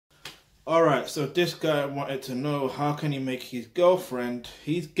Alright, so this guy wanted to know how can he make his girlfriend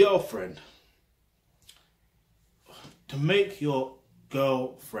his girlfriend. To make your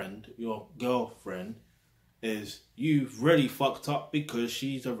girlfriend is you've really fucked up because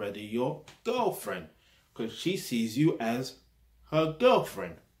she's already your girlfriend. Because she sees you as her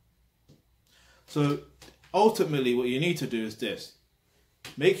girlfriend. So ultimately what you need to do is this.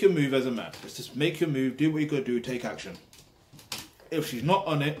 Make your move as a man. Let's just make your move, do what you gotta do, take action. If she's not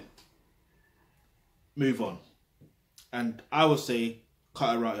on it, move on. And I would say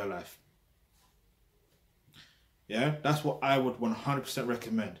cut her out of your life. Yeah, that's what I would 100%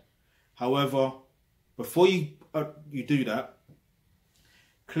 recommend. However, before you do that,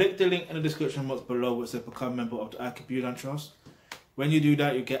 click the link in the description box below which says become a member of the Akibulan Trust. When you do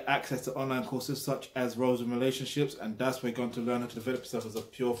that, you get access to online courses such as Roles and Relationships, and that's where you're going to learn how to develop yourself as a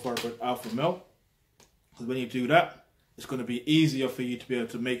pure thoroughbred alpha male. Because when you do that, it's going to be easier for you to be able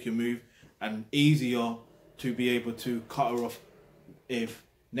to make your move and easier to be able to cut her off if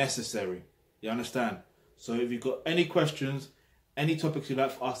necessary. You understand? So if you've got any questions, any topics you'd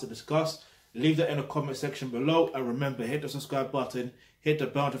like for us to discuss, leave that in the comment section below. And remember, hit the subscribe button, hit the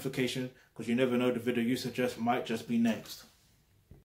bell notification, because you never know, the video you suggest might just be next.